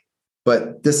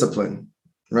 but discipline,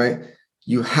 right?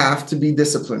 You have to be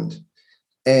disciplined,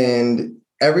 and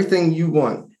everything you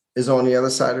want is on the other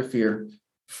side of fear.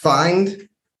 Find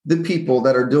the people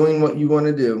that are doing what you want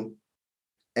to do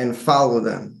and follow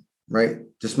them, right?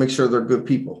 Just make sure they're good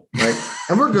people, right?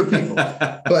 And we're good people.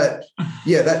 But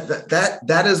yeah,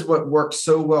 that is what works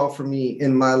so well for me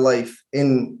in my life,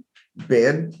 in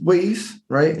bad ways,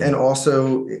 right? And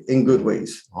also in good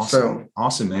ways.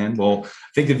 Awesome, man. Well, I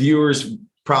think the viewers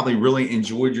probably really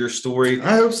enjoyed your story.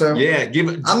 I hope so. Yeah,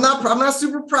 I'm not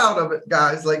super proud of it,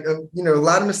 guys. Like, a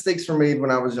lot of mistakes were made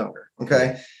when I was younger.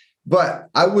 Okay. But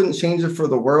I wouldn't change it for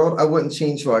the world. I wouldn't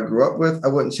change who I grew up with. I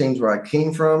wouldn't change where I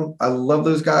came from. I love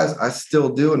those guys. I still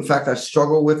do. In fact, I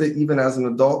struggle with it even as an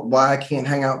adult, why I can't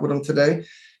hang out with them today.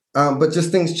 But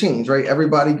just things change, right?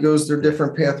 Everybody goes their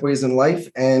different pathways in life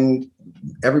and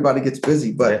everybody gets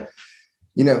busy. But,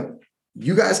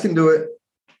 you guys can do it.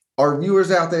 Our viewers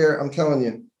out there, I'm telling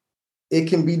you, it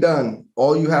can be done.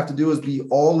 All you have to do is be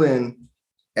all in.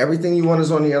 Everything you want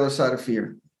is on the other side of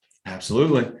fear.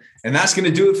 Absolutely. And that's going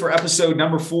to do it for episode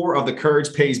number 4 of the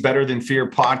Courage Pays Better Than Fear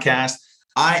podcast.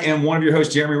 I am one of your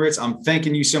hosts, Jeremy Ritz. I'm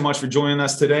thanking you so much for joining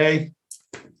us today.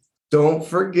 Don't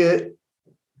forget.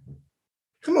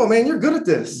 Come on, man. You're good at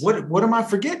this. What am I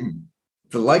forgetting?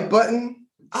 The like button.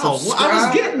 Oh, well, I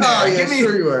was getting there. Oh, yeah,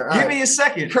 sure you were. Give me a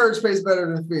second. Courage pays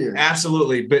better than fear.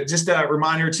 Absolutely. But just a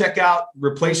reminder, check out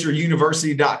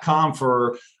replaceyouruniversity.com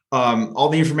for all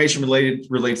the information related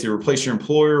to Replace Your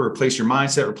Employer, Replace Your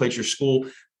Mindset, Replace Your School.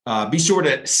 Be sure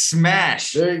to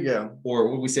smash. There you go. Or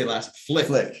what did we say last? Flick.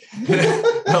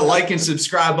 The like and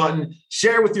subscribe button.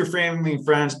 Share with your family and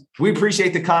friends. We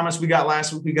appreciate the comments we got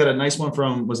last week. We got a nice one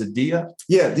from, was it Dia?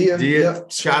 Yeah, Dia.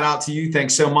 Yep. Shout out to you.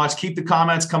 Thanks so much. Keep the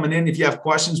comments coming in. If you have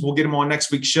questions, we'll get them on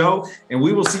next week's show. And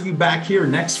we will see you back here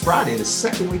next Friday, the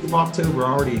second week of October,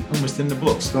 already almost in the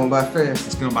books. It's going by fast.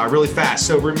 It's going by really fast.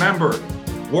 So remember,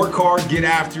 work hard, get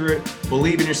after it,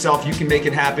 believe in yourself, you can make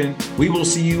it happen. We will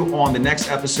see you on the next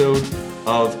episode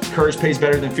of Courage Pays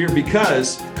Better Than Fear,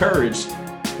 because courage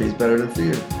pays better than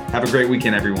fear. Have a great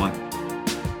weekend, everyone.